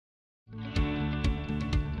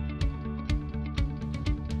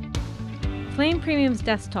Flame Premium's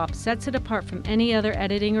desktop sets it apart from any other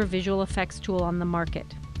editing or visual effects tool on the market.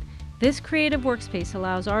 This creative workspace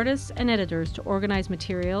allows artists and editors to organize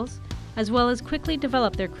materials, as well as quickly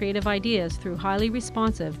develop their creative ideas through highly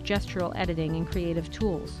responsive gestural editing and creative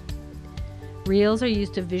tools. Reels are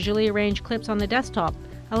used to visually arrange clips on the desktop,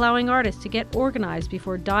 allowing artists to get organized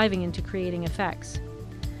before diving into creating effects.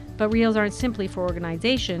 But reels aren't simply for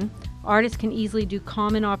organization. Artists can easily do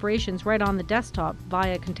common operations right on the desktop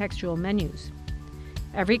via contextual menus.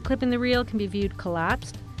 Every clip in the reel can be viewed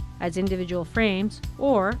collapsed, as individual frames,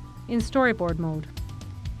 or in storyboard mode.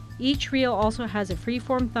 Each reel also has a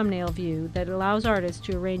freeform thumbnail view that allows artists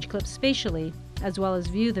to arrange clips spatially, as well as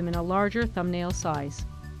view them in a larger thumbnail size.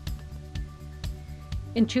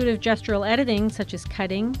 Intuitive gestural editing, such as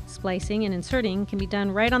cutting, splicing, and inserting, can be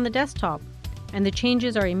done right on the desktop, and the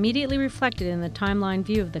changes are immediately reflected in the timeline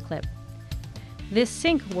view of the clip. This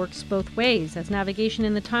sync works both ways, as navigation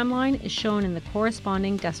in the timeline is shown in the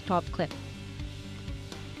corresponding desktop clip.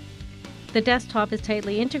 The desktop is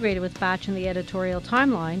tightly integrated with Batch and the editorial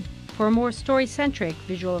timeline for a more story-centric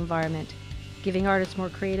visual environment, giving artists more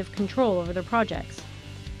creative control over their projects.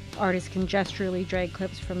 Artists can gesturally drag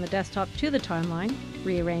clips from the desktop to the timeline,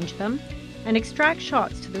 rearrange them, and extract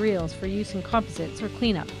shots to the reels for use in composites or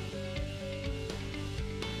cleanup.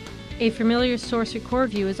 A familiar source record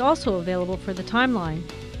view is also available for the timeline.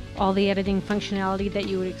 All the editing functionality that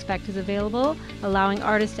you would expect is available, allowing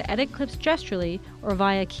artists to edit clips gesturally or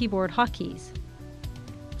via keyboard hotkeys.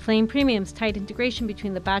 Flame Premium's tight integration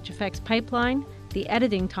between the batch effects pipeline, the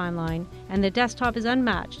editing timeline, and the desktop is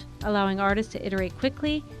unmatched, allowing artists to iterate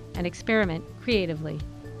quickly and experiment creatively.